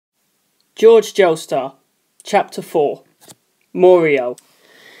Jorge Joestar, Chapter 4 Morioh.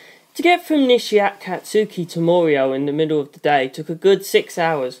 To get from Nishiakatsuki to Morioh in the middle of the day took a good 6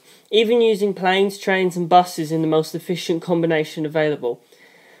 hours, even using planes, trains and buses in the most efficient combination available.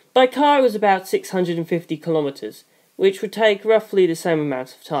 By car it was about 650 kilometers, which would take roughly the same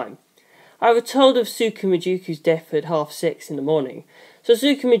amount of time. I was told of Tsukumojukus' death at 6:30 in the morning, so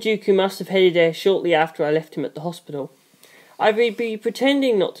Tsukumojuku must have headed there shortly after I left him at the hospital. I'd be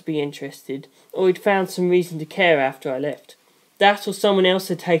pretending not to be interested, or he'd found some reason to care after I left. That or someone else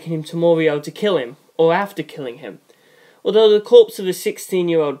had taken him to Morioh to kill him, or after killing him. Although the corpse of a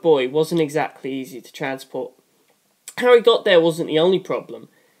 16-year-old boy wasn't exactly easy to transport. How he got there wasn't the only problem.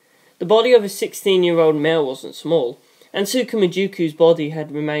 The body of a 16-year-old male wasn't small, and Tsukumojuku's body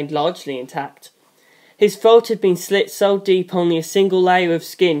had remained largely intact. His throat had been slit so deep only a single layer of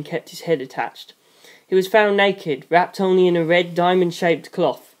skin kept his head attached. He was found naked, wrapped only in a red diamond-shaped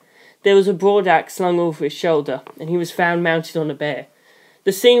cloth. There was a broad axe slung over his shoulder, and he was found mounted on a bear.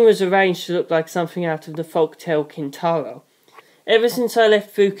 The scene was arranged to look like something out of the folk-tale Kintaro. Ever since I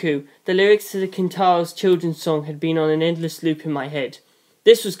left Fuku, the lyrics to the Kintaro's children's song had been on an endless loop in my head.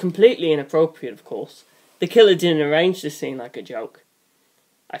 This was completely inappropriate, of course. The killer didn't arrange the scene like a joke.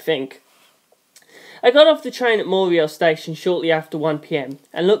 I think. I got off the train at Morioh station shortly after 1 p.m.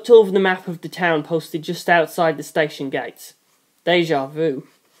 and looked over the map of the town posted just outside the station gates. Deja vu.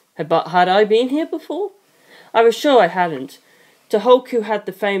 Had I been here before? I was sure I hadn't. Tohoku had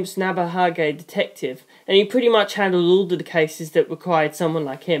the famous Nabahage detective, and he pretty much handled all of the cases that required someone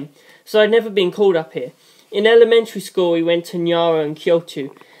like him, so I'd never been called up here. In elementary school we went to Nara and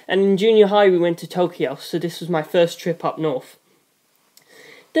Kyoto, and in junior high we went to Tokyo, so this was my first trip up north.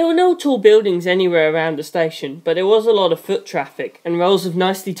 There were no tall buildings anywhere around the station, but there was a lot of foot traffic, and rows of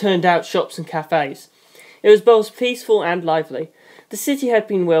nicely turned out shops and cafes. It was both peaceful and lively. The city had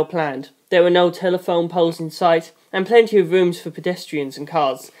been well planned. There were no telephone poles in sight, and plenty of rooms for pedestrians and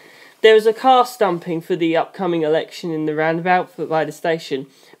cars. There was a car stumping for the upcoming election in the roundabout by the station,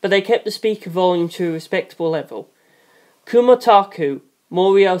 but they kept the speaker volume to a respectable level. Kumotaku,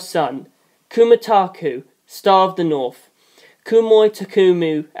 Morioh's son. Kumotaku, Star of the North. Kumoi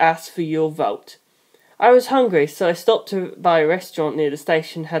Takumu asked for your vote. I was hungry, so I stopped by a restaurant near the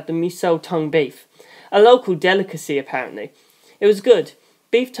station had the miso tongue beef. A local delicacy, apparently. It was good.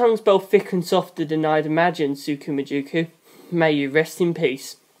 Beef tongues both thick and softer than I'd imagined, Tsukumojuku. May you rest in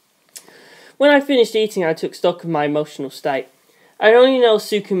peace. When I finished eating, I took stock of my emotional state. I'd only known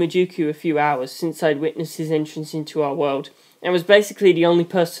Tsukumojuku a few hours since I'd witnessed his entrance into our world, and was basically the only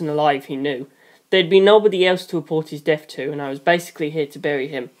person alive he knew. There'd been nobody else to report his death to, and I was basically here to bury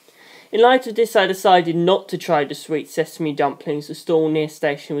him. In light of this, I decided not to try the sweet sesame dumplings the stall near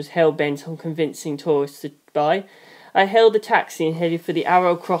station was hell-bent on convincing tourists to buy. I hailed a taxi and headed for the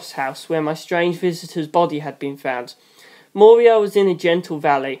Arrow Cross house where my strange visitor's body had been found. Morioh was in a gentle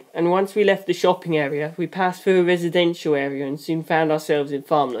valley, and once we left the shopping area, we passed through a residential area and soon found ourselves in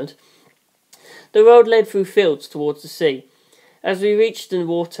farmland. The road led through fields towards the sea. As we reached the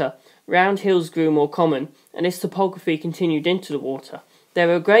water, round hills grew more common, and its topography continued into the water. There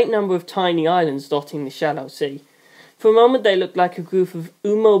were a great number of tiny islands dotting the shallow sea. For a moment they looked like a group of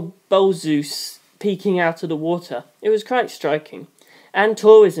umobozus peeking out of the water. It was quite striking, and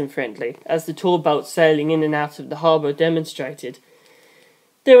tourism-friendly, as the tour boats sailing in and out of the harbour demonstrated.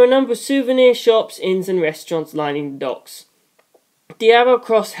 There were a number of souvenir shops, inns and restaurants lining the docks. The Arrow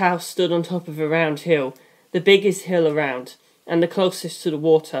Cross house stood on top of a round hill, the biggest hill around, and the closest to the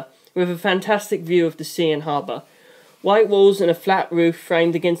water, with a fantastic view of the sea and harbour. White walls and a flat roof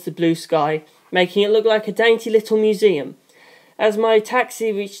framed against the blue sky, making it look like a dainty little museum. As my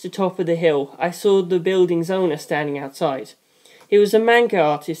taxi reached the top of the hill, I saw the building's owner standing outside. He was a manga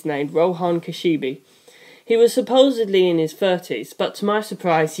artist named Rohan Kishibe. He was supposedly in his 30s, but to my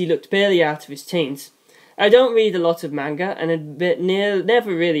surprise he looked barely out of his teens. I don't read a lot of manga, and had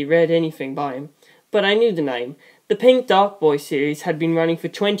never really read anything by him, but I knew the name. The Pink Dark Boy series had been running for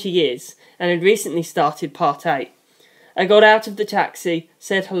 20 years, and had recently started Part 8. I got out of the taxi,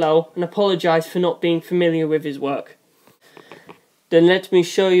 said hello, and apologised for not being familiar with his work. "Then let me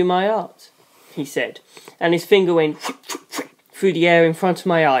show you my art," he said, and his finger went through the air in front of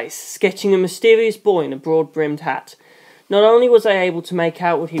my eyes, sketching a mysterious boy in a broad-brimmed hat. Not only was I able to make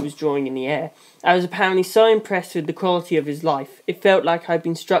out what he was drawing in the air, I was apparently so impressed with the quality of his life, it felt like I'd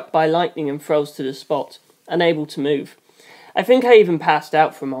been struck by lightning and froze to the spot, unable to move. I think I even passed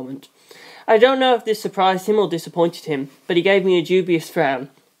out for a moment. I don't know if this surprised him or disappointed him, but he gave me a dubious frown,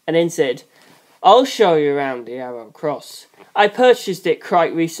 and then said, "I'll show you around the Arrow Cross. I purchased it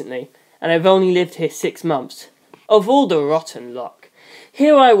quite recently, and I've only lived here 6 months. Of all the rotten luck.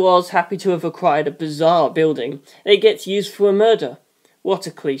 Here I was, happy to have acquired a bizarre building, and it gets used for a murder. What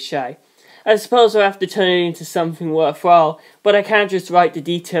a cliché. I suppose I'll have to turn it into something worthwhile, but I can't just write the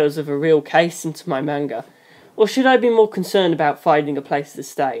details of a real case into my manga. Or should I be more concerned about finding a place to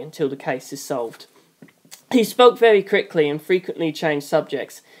stay until the case is solved? He spoke very quickly and frequently changed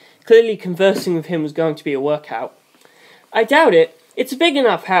subjects. Clearly conversing with him was going to be a workout. I doubt it. It's a big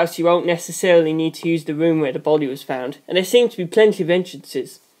enough house you won't necessarily need to use the room where the body was found, and there seem to be plenty of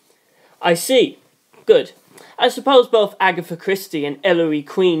entrances. I see. Good. I suppose both Agatha Christie and Ellery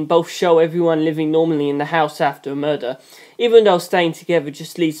Queen both show everyone living normally in the house after a murder, even though staying together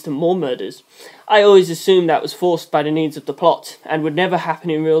just leads to more murders. I always assumed that was forced by the needs of the plot, and would never happen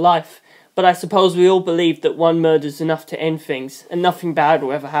in real life, but I suppose we all believe that one murder's enough to end things, and nothing bad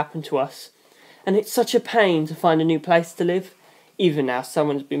will ever happen to us. And it's such a pain to find a new place to live. Even now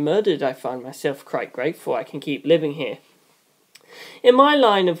someone's been murdered, I find myself quite grateful I can keep living here. In my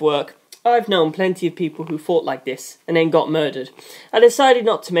line of work, I've known plenty of people who fought like this, and then got murdered. I decided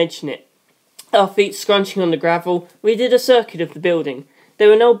not to mention it. Our feet scrunching on the gravel, we did a circuit of the building. There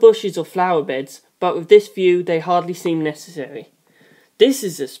were no bushes or flower beds, but with this view they hardly seemed necessary. This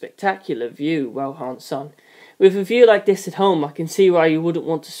is a spectacular view, Rohan-san. With a view like this at home, I can see why you wouldn't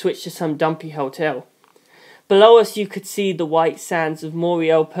want to switch to some dumpy hotel. Below us you could see the white sands of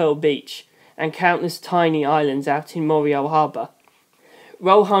Morioh Pearl Beach, and countless tiny islands out in Morioh Harbour.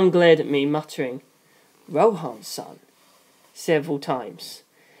 Rohan glared at me, muttering, "Rohan-san," several times.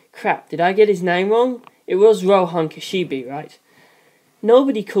 Crap, did I get his name wrong? It was Rohan Kishibe, right?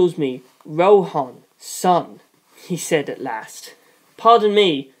 "Nobody calls me Rohan-san," he said at last. "Pardon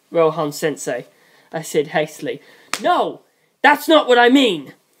me, Rohan-sensei," I said hastily. "No, that's not what I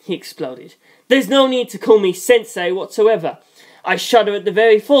mean," he exploded. "There's no need to call me sensei whatsoever. I shudder at the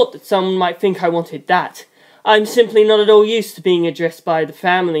very thought that someone might think I wanted that. I'm simply not at all used to being addressed by the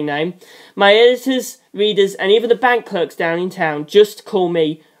family name. My editors, readers, and even the bank clerks down in town just call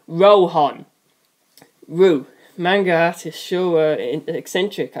me Rohan." Manga artists sure were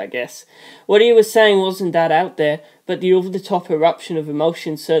eccentric, I guess. What he was saying wasn't that out there, but the over-the-top eruption of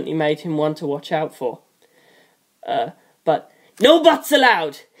emotion certainly made him one to watch out for. But "No buts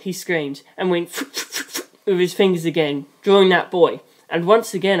allowed!" he screamed, and went with his fingers again, drawing that boy, and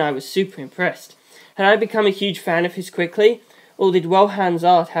once again I was super impressed. Had I become a huge fan of his quickly, or did Rohan's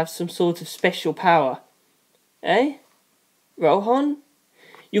art have some sort of special power? Eh? Rohan?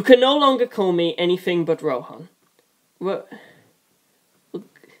 "You can no longer call me anything but Rohan."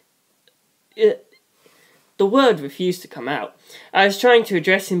 The word refused to come out. I was trying to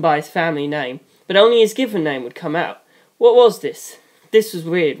address him by his family name, but only his given name would come out. What was this? This was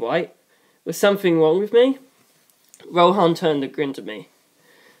weird, right? Was something wrong with me? Rohan turned and grinned at me.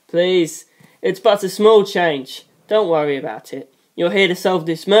 "Please, it's but a small change. Don't worry about it. You're here to solve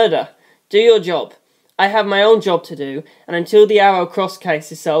this murder. Do your job. I have my own job to do, and until the Arrow Cross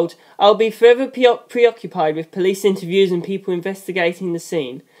case is solved, I'll be forever preoccupied with police interviews and people investigating the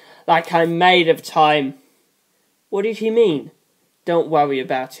scene. Like I'm made of time." What did he mean? Don't worry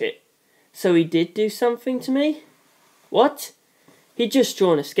about it. So he did do something to me? What? He'd just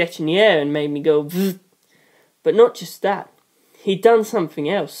drawn a sketch in the air and made me go vzz. But not just that. He'd done something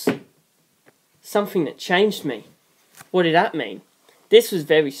else. Something that changed me. What did that mean? This was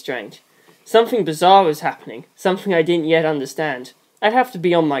very strange. Something bizarre was happening, something I didn't yet understand. I'd have to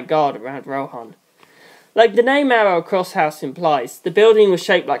be on my guard around Rohan. Like the name Arrow Cross House implies, the building was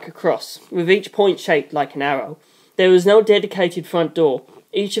shaped like a cross, with each point shaped like an arrow. There was no dedicated front door.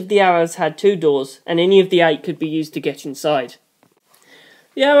 Each of the arrows had 2 doors, and any of the 8 could be used to get inside.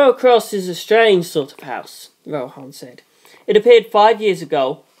 "The Arrow Cross is a strange sort of house," Rohan said. "It appeared 5 years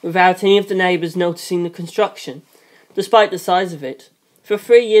ago, without any of the neighbours noticing the construction, despite the size of it. For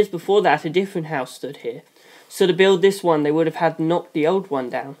 3 years before that, a different house stood here. So to build this one, they would have had to knock the old one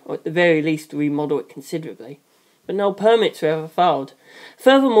down, or at the very least remodel it considerably. But no permits were ever filed.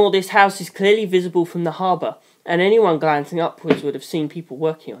 Furthermore, this house is clearly visible from the harbour, and anyone glancing upwards would have seen people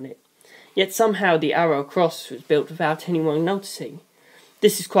working on it. Yet somehow the Arrow Cross was built without anyone noticing.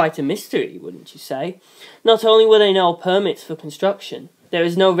 This is quite a mystery, wouldn't you say? Not only were there no permits for construction, there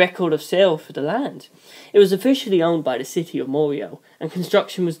is no record of sale for the land. It was officially owned by the city of Morioh, and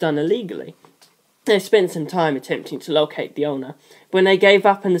construction was done illegally. I spent some time attempting to locate the owner. When they gave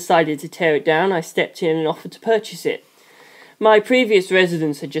up and decided to tear it down, I stepped in and offered to purchase it. My previous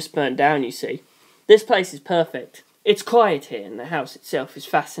residence had just burned down, you see. This place is perfect. It's quiet here, and the house itself is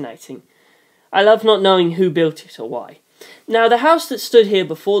fascinating. I love not knowing who built it or why. Now, the house that stood here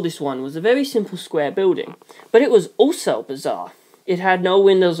before this one was a very simple square building, but it was also bizarre. It had no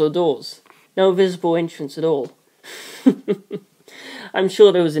windows or doors, no visible entrance at all. I'm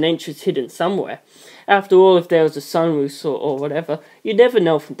sure there was an entrance hidden somewhere. After all, if there was a sunroof or whatever, you'd never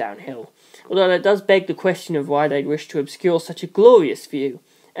know from downhill. Although that does beg the question of why they'd wish to obscure such a glorious view.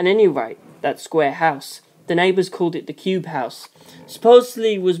 At any rate, that square house, the neighbours called it the Cube House,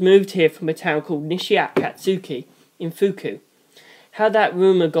 supposedly was moved here from a town called Nishiakatsuki in Fuku. How that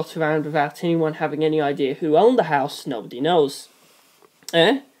rumour got around without anyone having any idea who owned the house, nobody knows.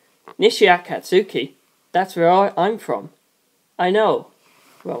 Eh? Nishiakatsuki? That's where I'm from. I know,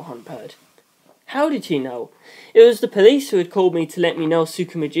 Rohan purred. How did he know? It was the police who had called me to let me know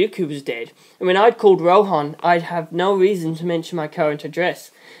Tsukumojukus was dead, and when I'd called Rohan, I'd have no reason to mention my current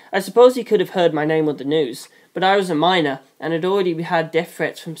address. I suppose he could have heard my name on the news, but I was a minor, and had already had death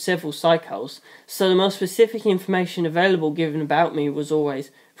threats from several psychos, so the most specific information available given about me was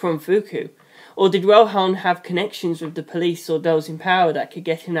always from Fuku. Or did Rohan have connections with the police or those in power that could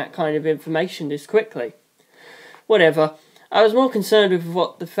get him that kind of information this quickly? Whatever. I was more concerned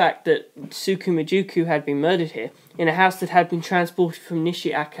with the fact that Tsukumojukus had been murdered here, in a house that had been transported from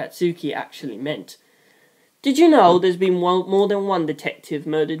Nishiakatsuki actually meant. Did you know there's been more than one detective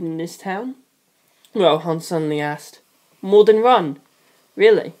murdered in this town? Rohan suddenly asked. More than one?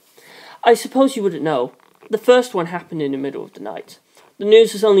 Really? I suppose you wouldn't know. The first one happened in the middle of the night. The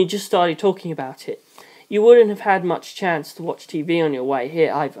news has only just started talking about it. You wouldn't have had much chance to watch TV on your way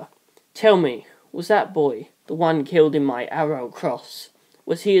here either. Tell me, was that boy, the one killed in my arrow cross,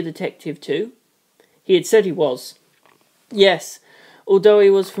 was he a detective too? He had said he was. Yes, although he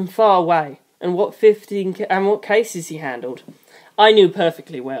was from far away, and what cases he handled. I knew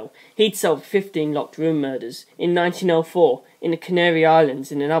perfectly well. He'd solved 15 locked room murders in 1904 in the Canary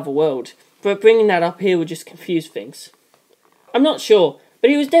Islands in another world, but bringing that up here would just confuse things. I'm not sure, but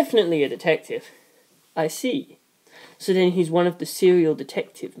he was definitely a detective. I see. So then he's one of the serial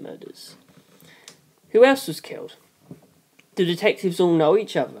detective murders. Who else was killed? Do detectives all know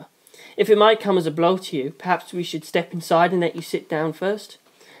each other? If it might come as a blow to you, perhaps we should step inside and let you sit down first?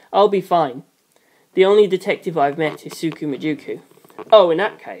 I'll be fine. The only detective I've met is Tsukumojukus. Oh, in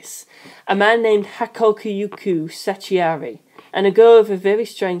that case, a man named Hakokuyuku Sachiari, and a girl with a very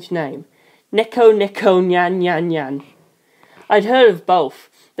strange name, Neko Nyan Nyan Nyan. I'd heard of both.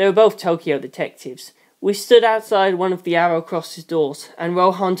 They were both Tokyo detectives. We stood outside one of the Arrow Cross's doors, and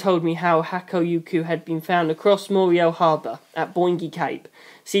Rohan told me how Hakokuyuku had been found across Morioh harbour at Boingi Cape,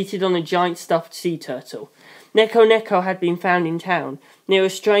 seated on a giant stuffed sea turtle. Neko had been found in town, near a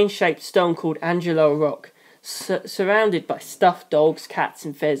strange-shaped stone called Angelo Rock, surrounded by stuffed dogs, cats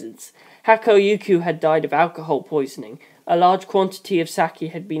and pheasants. Hakokuyuku had died of alcohol poisoning. A large quantity of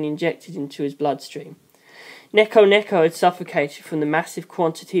sake had been injected into his bloodstream. Neko had suffocated from the massive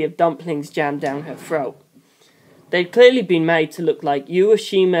quantity of dumplings jammed down her throat. They'd clearly been made to look like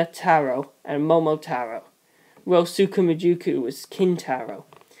Ueshima Taro and Momotaro, while Tsukumojukus was Kintaro.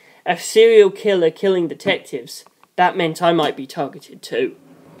 A serial killer killing detectives. That meant I might be targeted too.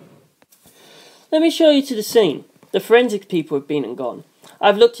 Let me show you to the scene. The forensics people have been and gone.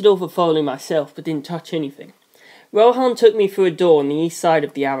 I've looked it over thoroughly myself, but didn't touch anything. Rohan took me through a door on the east side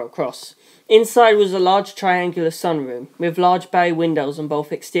of the Arrow Cross. Inside was a large triangular sunroom, with large bay windows on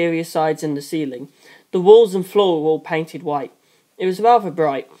both exterior sides and the ceiling. The walls and floor were all painted white. It was rather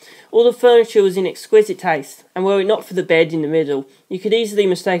bright. All the furniture was in exquisite taste, and were it not for the bed in the middle, you could easily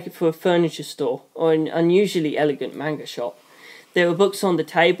mistake it for a furniture store or an unusually elegant manga shop. There were books on the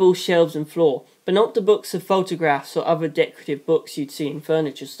table, shelves and floor, but not the books of photographs or other decorative books you'd see in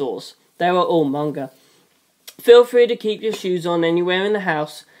furniture stores. They were all manga. Feel free to keep your shoes on anywhere in the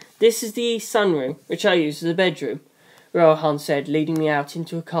house. This is the east sunroom, which I use as a bedroom, Rohan said, leading me out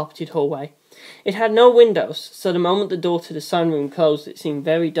into a carpeted hallway. It had no windows, so the moment the door to the sunroom closed it seemed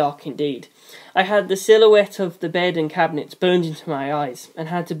very dark indeed. I had the silhouette of the bed and cabinets burned into my eyes, and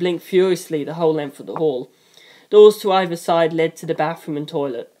had to blink furiously the whole length of the hall. Doors to either side led to the bathroom and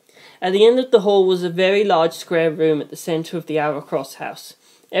toilet. At the end of the hall was a very large square room at the centre of the Arrow Cross house.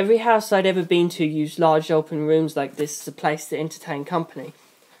 Every house I'd ever been to used large open rooms like this as a place to entertain company.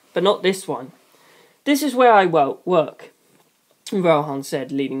 But not this one. This is where I work, Rohan said,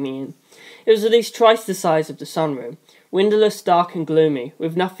 leading me in. It was at least twice the size of the sunroom, windowless, dark and gloomy,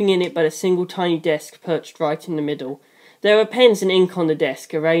 with nothing in it but a single tiny desk perched right in the middle. There were pens and ink on the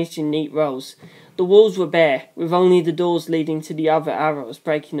desk, arranged in neat rows. The walls were bare, with only the doors leading to the other arrows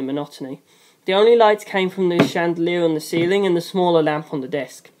breaking the monotony. The only lights came from the chandelier on the ceiling and the smaller lamp on the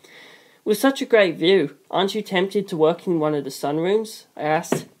desk. With such a great view, aren't you tempted to work in one of the sunrooms? I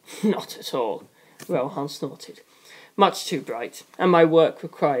asked. Not at all, Rohan snorted. Much too bright, and my work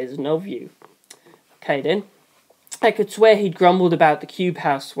requires no view. Okay then. I could swear he'd grumbled about the cube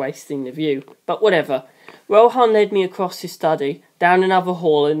house wasting the view, but whatever. Rohan led me across his study, down another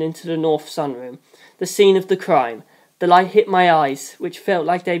hall and into the north sunroom, the scene of the crime. The light hit my eyes, which felt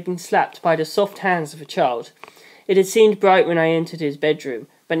like they'd been slapped by the soft hands of a child. It had seemed bright when I entered his bedroom,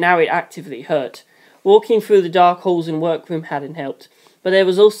 but now it actively hurt. Walking through the dark halls and workroom hadn't helped, but there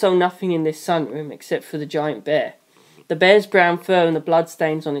was also nothing in this sunroom except for the giant bear. The bear's brown fur and the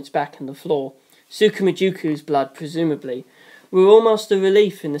bloodstains on its back and the floor, Tsukumojukus' blood presumably, were almost a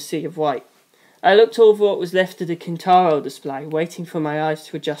relief in the sea of white. I looked over what was left of the Kintaro display, waiting for my eyes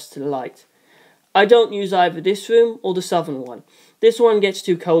to adjust to the light. I don't use either this room or the southern one. This one gets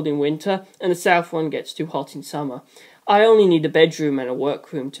too cold in winter, and the south one gets too hot in summer. I only need a bedroom and a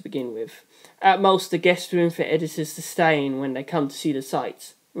workroom to begin with. At most, a guest room for editors to stay in when they come to see the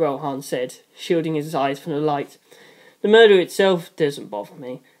sights, Rohan said, shielding his eyes from the light. The murder itself doesn't bother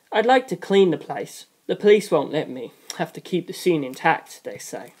me. I'd like to clean the place. The police won't let me. Have to keep the scene intact, they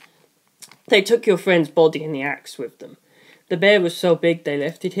say. They took your friend's body and the axe with them. The bear was so big they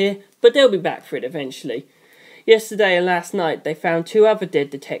left it here, but they'll be back for it eventually. Yesterday and last night they found 2 other dead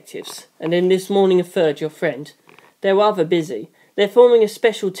detectives, and then this morning a third, your friend. They're rather busy. They're forming a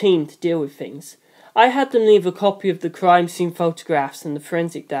special team to deal with things. I had them leave a copy of the crime scene photographs and the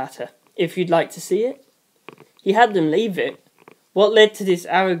forensic data, if you'd like to see it. He had them leave it. What led to this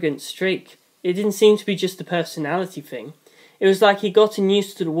arrogant streak? It didn't seem to be just a personality thing. It was like he'd gotten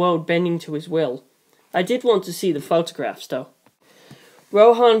used to the world bending to his will. I did want to see the photographs, though.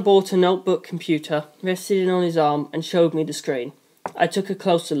 Rohan bought a notebook computer, rested it on his arm, and showed me the screen. I took a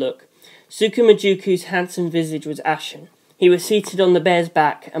closer look. Tsukumojuku's handsome visage was ashen. He was seated on the bear's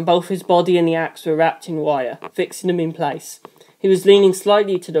back, and both his body and the axe were wrapped in wire, fixing them in place. He was leaning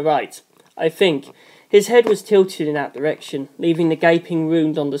slightly to the right, I think. His head was tilted in that direction, leaving the gaping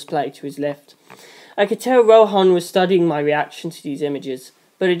wound on display to his left. I could tell Rohan was studying my reaction to these images,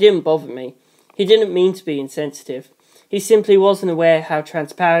 but it didn't bother me. He didn't mean to be insensitive. He simply wasn't aware how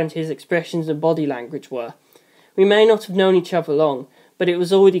transparent his expressions and body language were. We may not have known each other long, but it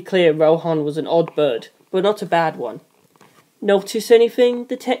was already clear Rohan was an odd bird, but not a bad one. "Notice anything,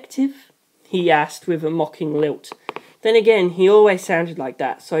 detective?" he asked with a mocking lilt. Then again, he always sounded like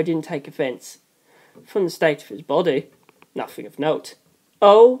that, so I didn't take offence. From the state of his body, nothing of note.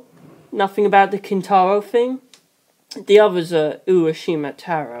 "Oh? Nothing about the Kintaro thing?" The others are Ueshima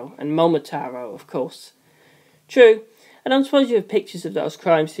Taro and Momotaro, of course. "True. I don't suppose you have pictures of those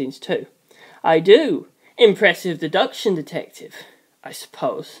crime scenes too?" "I do. Impressive deduction, detective. I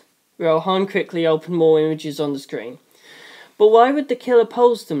suppose." Rohan quickly opened more images on the screen. "But why would the killer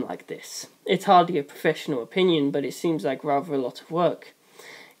pose them like this? It's hardly a professional opinion, but it seems like rather a lot of work.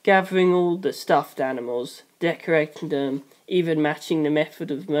 Gathering all the stuffed animals, decorating them, even matching the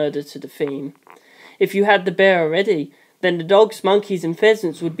method of murder to the theme. If you had the bear already, then the dogs, monkeys and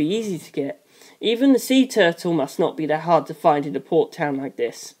pheasants would be easy to get. Even the sea turtle must not be that hard to find in a port town like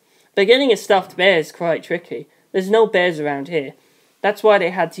this. But getting a stuffed bear is quite tricky. There's no bears around here. That's why they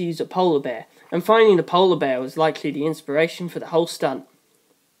had to use a polar bear, and finding the polar bear was likely the inspiration for the whole stunt."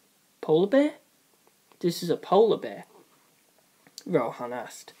 "Polar bear? This is a polar bear?" Rohan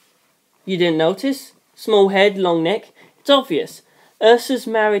asked. "You didn't notice? Small head, long neck. It's obvious. Ursus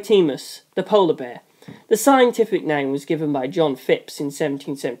maritimus, the polar bear. The scientific name was given by John Phipps in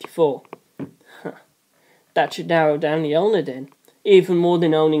 1774. Huh. That should narrow down the owner then, even more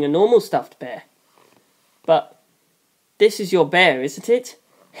than owning a normal stuffed bear. But this is your bear, isn't it?"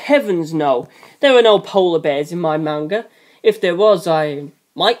 "Heavens no! There are no polar bears in my manga. If there was, I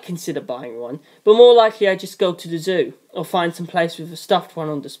might consider buying one, but more likely I'd just go to the zoo, or find some place with a stuffed one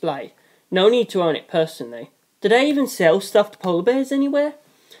on display. No need to own it personally. Do they even sell stuffed polar bears anywhere?"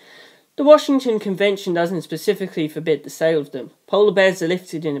 "The Washington Convention doesn't specifically forbid the sale of them. Polar bears are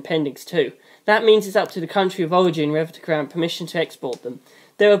listed in Appendix 2. That means it's up to the country of origin whether to grant permission to export them.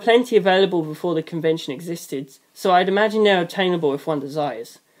 There were plenty available before the convention existed, so I'd imagine they're obtainable if one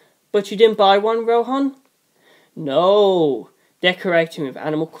desires." "But you didn't buy one, Rohan?" "No. Decorating with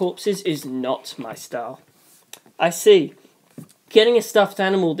animal corpses is not my style." "I see. Getting a stuffed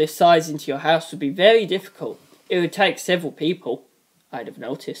animal this size into your house would be very difficult. It would take several people." "I'd have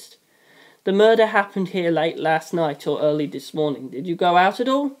noticed." "The murder happened here late last night or early this morning. Did you go out at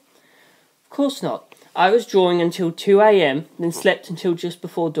all?" "Of course not. I was drawing until 2 a.m, then slept until just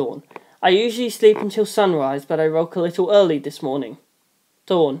before dawn. I usually sleep until sunrise, but I woke a little early this morning."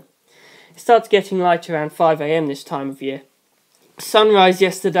 "Dawn. It starts getting light around 5 a.m. this time of year. Sunrise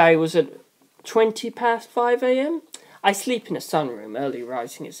yesterday was at 20 past 5 a.m. I sleep in a sunroom. Early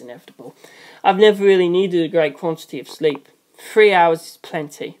rising is inevitable. I've never really needed a great quantity of sleep. 3 hours is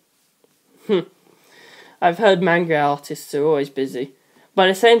plenty." I've heard manga artists are always busy. By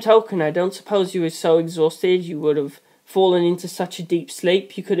the same token, I don't suppose you were so exhausted you would have fallen into such a deep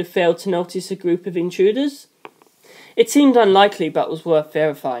sleep you could have failed to notice a group of intruders? It seemed unlikely, but was worth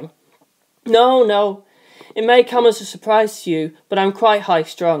verifying. No. It may come as a surprise to you, but I'm quite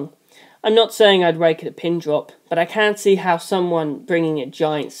high-strung. I'm not saying I'd rake at a pin drop, but I can't see how someone bringing a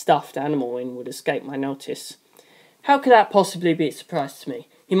giant stuffed animal in would escape my notice. How could that possibly be a surprise to me?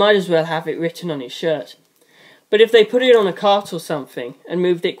 He might as well have it written on his shirt. But if they put it on a cart or something, and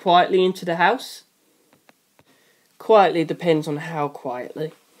moved it quietly into the house? Quietly depends on how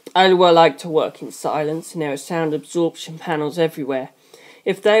quietly. I'd well like to work in silence, and there are sound absorption panels everywhere.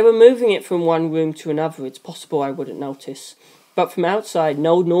 If they were moving it from one room to another, it's possible I wouldn't notice. But from outside,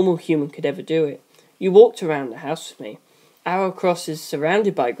 no normal human could ever do it. You walked around the house with me. Our cross is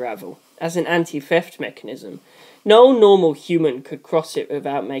surrounded by gravel, as an anti-theft mechanism. No normal human could cross it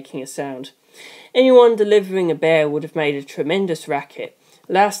without making a sound. Anyone delivering a bear would have made a tremendous racket.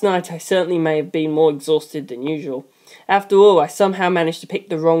 Last night I certainly may have been more exhausted than usual. After all, I somehow managed to pick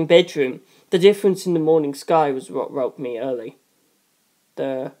the wrong bedroom. The difference in the morning sky was what woke me early.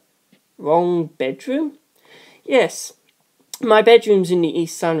 The wrong bedroom? Yes. My bedroom's in the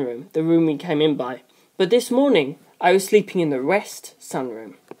east sunroom, the room we came in by. But this morning, I was sleeping in the west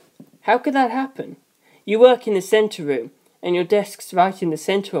sunroom. How could that happen? You work in the centre room, and your desk's right in the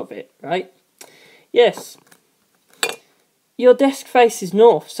centre of it, right? Yes. Your desk faces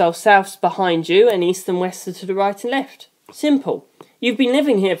north, so south's behind you, and east and west are to the right and left. Simple. You've been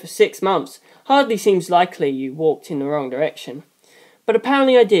living here for 6 months. Hardly seems likely you walked in the wrong direction. But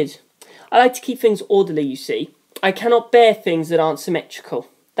apparently I did. I like to keep things orderly, you see. I cannot bear things that aren't symmetrical.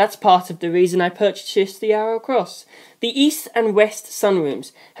 That's part of the reason I purchased the Arrow Cross. The east and west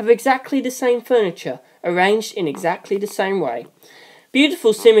sunrooms have exactly the same furniture, arranged in exactly the same way.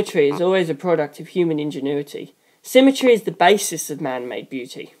 Beautiful symmetry is always a product of human ingenuity. Symmetry is the basis of man-made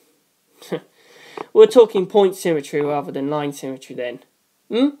beauty. We're talking point symmetry rather than line symmetry then.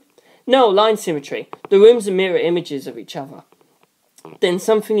 No, line symmetry. The rooms are mirror images of each other. Then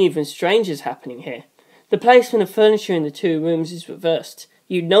something even strange is happening here. The placement of furniture in the 2 rooms is reversed.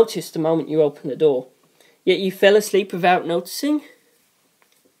 You'd notice the moment you open the door. Yet you fell asleep without noticing?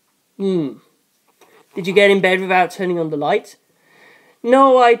 Did you get in bed without turning on the light?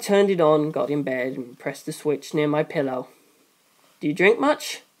 No, I turned it on, got in bed, and pressed the switch near my pillow. Do you drink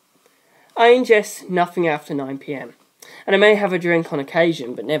much? I ingest nothing after 9 p.m, and I may have a drink on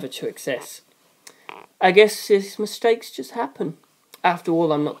occasion, but never to excess. I guess these mistakes just happen. After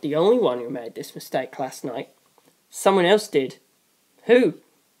all, I'm not the only one who made this mistake last night. Someone else did. Who?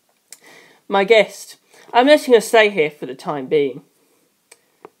 My guest. I'm letting her stay here for the time being.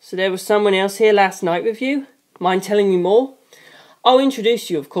 So there was someone else here last night with you? Mind telling me more? I'll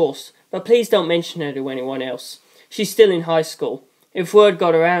introduce you, of course, but please don't mention her to anyone else. She's still in high school. If word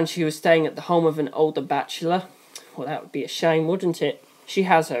got around she was staying at the home of an older bachelor, well, that would be a shame, wouldn't it? She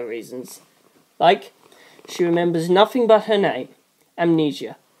has her reasons. Like, she remembers nothing but her name.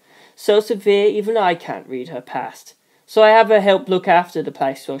 Amnesia. So severe even I can't read her past. So I have her help look after the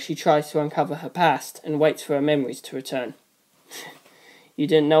place while she tries to uncover her past and waits for her memories to return. You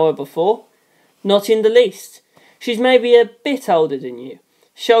didn't know her before? Not in the least. She's maybe a bit older than you.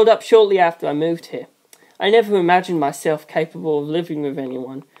 Showed up shortly after I moved here. I never imagined myself capable of living with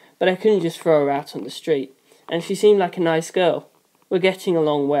anyone, but I couldn't just throw her out on the street. And she seemed like a nice girl. We're getting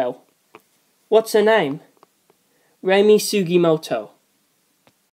along well. What's her name? Reimi Sugimoto.